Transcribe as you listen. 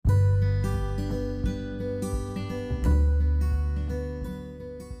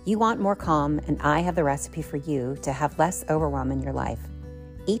You want more calm, and I have the recipe for you to have less overwhelm in your life.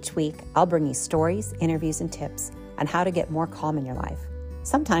 Each week, I'll bring you stories, interviews, and tips on how to get more calm in your life.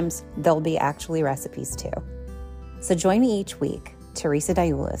 Sometimes there'll be actually recipes too. So join me each week, Teresa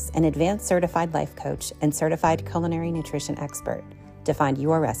Diulis, an advanced certified life coach and certified culinary nutrition expert, to find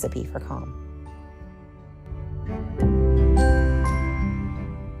your recipe for calm.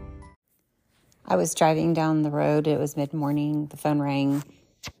 I was driving down the road. It was mid-morning. The phone rang,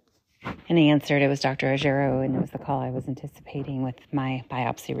 and I answered. It was Dr. Ajero, and it was the call I was anticipating with my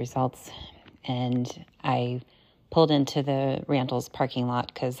biopsy results. And I pulled into the Randall's parking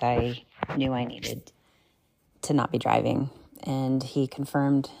lot because I knew I needed to not be driving. And he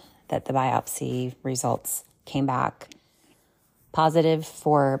confirmed that the biopsy results came back positive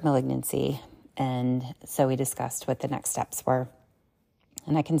for malignancy. And so we discussed what the next steps were.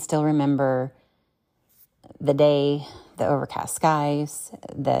 And I can still remember the day, the overcast skies,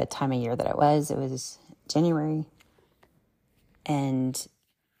 the time of year that it was January. And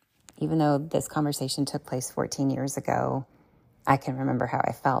even though this conversation took place 14 years ago, I can remember how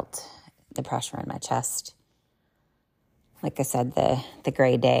I felt, the pressure in my chest. Like I said, the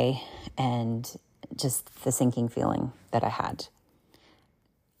gray day and just the sinking feeling that I had.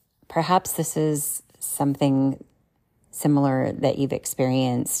 Perhaps this is something similar that you've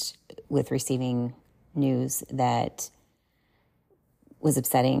experienced with receiving news that was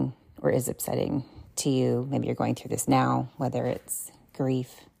upsetting or is upsetting to you. Maybe you're going through this now, whether it's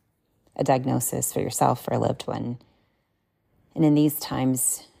grief, a diagnosis for yourself or a loved one. And in these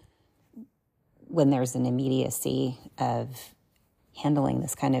times, when there's an immediacy of handling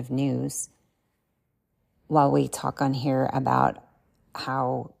this kind of news, while we talk on here about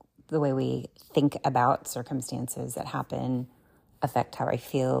how the way we think about circumstances that happen affect how we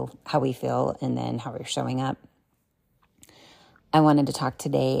feel, and then how we're showing up, I wanted to talk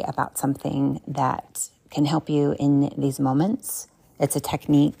today about something that can help you in these moments. It's a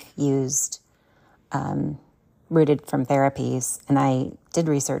technique used, rooted from therapies, and I did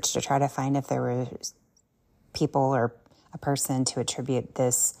research to try to find if there were people or a person to attribute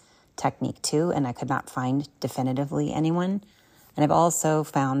this technique to, and I could not find definitively anyone. And I've also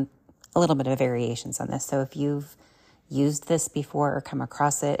found a little bit of variations on this. So if you've used this before or come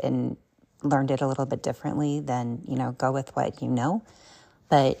across it and learned it a little bit differently, then, go with what you know.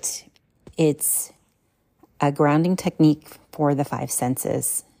 But it's a grounding technique for the five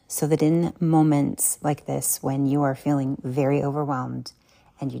senses, so that in moments like this, when you are feeling very overwhelmed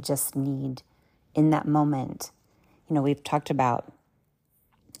and you just need, in that moment, we've talked about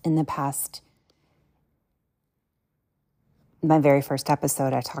in the past, my very first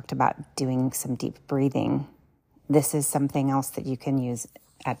episode, I talked about doing some deep breathing. This is something else that you can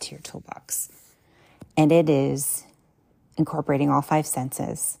add to your toolbox. And it is incorporating all five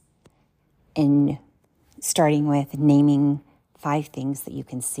senses in starting with naming 5 things that you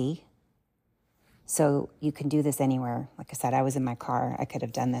can see. So you can do this anywhere. Like I said, I was in my car. I could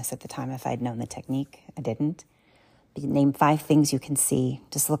have done this at the time if I'd known the technique. I didn't. But name 5 things you can see.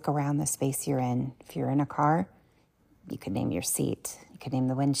 Just look around the space you're in. If you're in a car, you could name your seat. You could name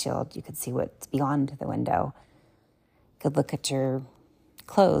the windshield. You could see what's beyond the window. You could look at your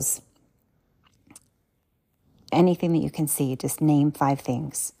clothes. Anything that you can see, just name 5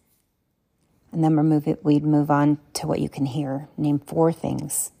 things. And then we'd move on to what you can hear. Name 4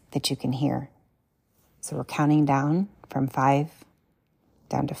 things that you can hear. So we're counting down from 5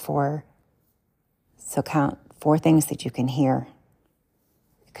 down to 4. So count 4 things that you can hear.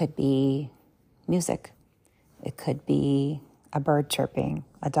 It could be music. It could be a bird chirping,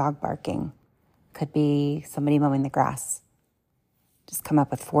 a dog barking. It could be somebody mowing the grass. Just come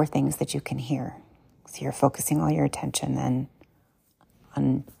up with 4 things that you can hear. So you're focusing all your attention then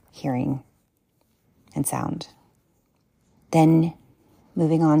on hearing and sound. Then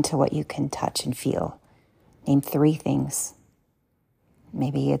moving on to what you can touch and feel. Name 3 things.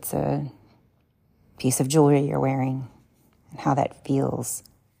 Maybe it's a piece of jewelry you're wearing and how that feels.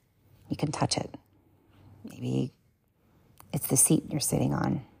 You can touch it. Maybe it's the seat you're sitting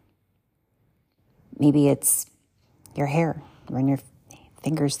on. Maybe it's your hair. Run your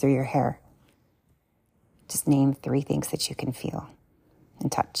fingers through your hair. Just name 3 things that you can feel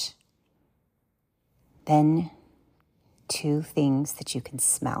and touch. Then 2 things that you can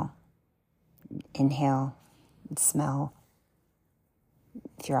smell. Inhale and smell.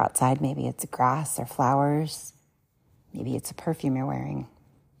 If you're outside, maybe it's grass or flowers. Maybe it's a perfume you're wearing.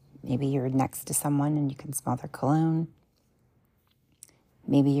 Maybe you're next to someone and you can smell their cologne.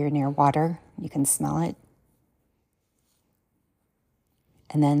 Maybe you're near water, you can smell it.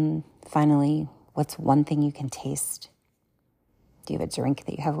 And then finally, what's one thing you can taste? Do you have a drink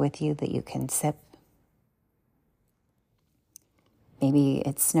that you have with you that you can sip? Maybe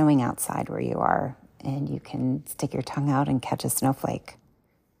it's snowing outside where you are and you can stick your tongue out and catch a snowflake.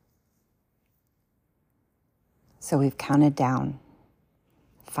 So we've counted down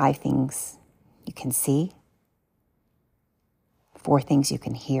 5 things you can see, 4 things you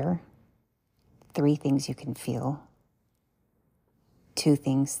can hear, 3 things you can feel, 2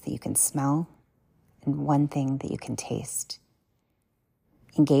 things that you can smell, and 1 thing that you can taste.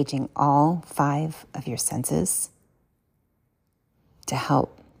 Engaging all 5 of your senses to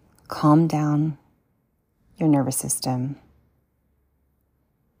help calm down your nervous system,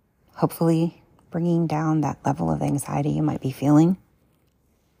 hopefully bringing down that level of anxiety you might be feeling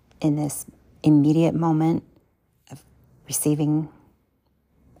in this immediate moment of receiving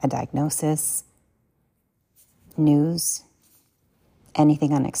a diagnosis, news,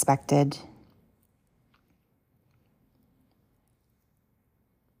 anything unexpected.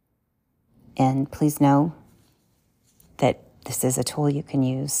 And please know that this is a tool you can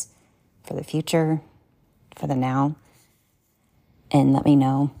use for the future, for the now. And let me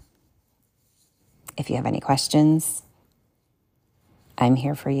know if you have any questions. I'm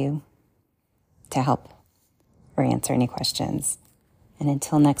here for you to help or answer any questions. And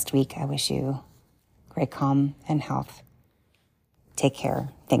until next week, I wish you great calm and health. Take care.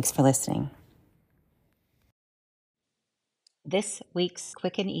 Thanks for listening. This week's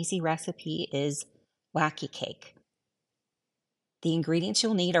quick and easy recipe is Wacky Cake. The ingredients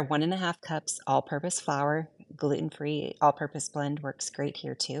you'll need are 1.5 cups all-purpose flour. Gluten-free all-purpose blend works great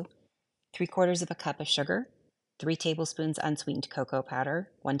here too. 3/4 of a cup of sugar, 3 tablespoons unsweetened cocoa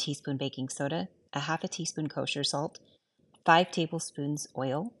powder, 1 teaspoon baking soda, a 1/2 teaspoon kosher salt, 5 tablespoons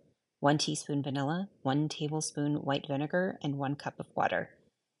oil, 1 teaspoon vanilla, 1 tablespoon white vinegar, and 1 cup of water.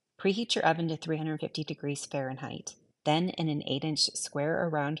 Preheat your oven to 350 degrees Fahrenheit. Then, in an 8-inch square or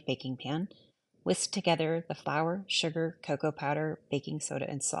round baking pan, whisk together the flour, sugar, cocoa powder, baking soda,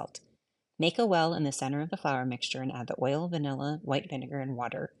 and salt. Make a well in the center of the flour mixture and add the oil, vanilla, white vinegar, and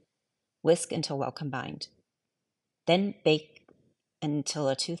water. Whisk until well combined. Then bake until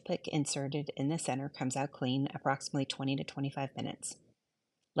a toothpick inserted in the center comes out clean, approximately 20 to 25 minutes.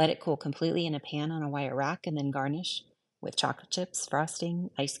 Let it cool completely in a pan on a wire rack and then garnish with chocolate chips,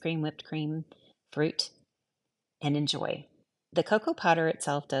 frosting, ice cream, whipped cream, fruit, and enjoy. The cocoa powder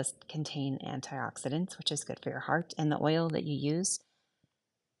itself does contain antioxidants, which is good for your heart, and the oil that you use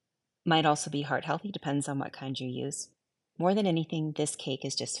might also be heart healthy, depends on what kind you use. More than anything, this cake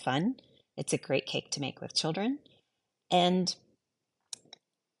is just fun. It's a great cake to make with children, and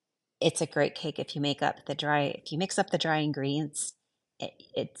it's a great cake if you mix up the dry ingredients.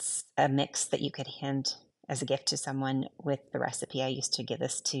 It's a mix that you could hand as a gift to someone with the recipe. I used to give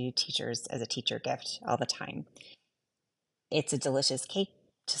this to teachers as a teacher gift all the time. It's a delicious cake,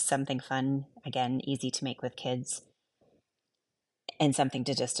 just something fun, again, easy to make with kids, and something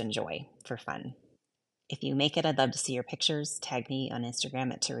to just enjoy for fun. If you make it, I'd love to see your pictures. Tag me on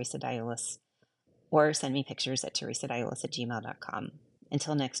Instagram at Teresa Diolis, or send me pictures at teresadiolis@gmail.com.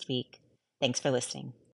 Until next week, thanks for listening.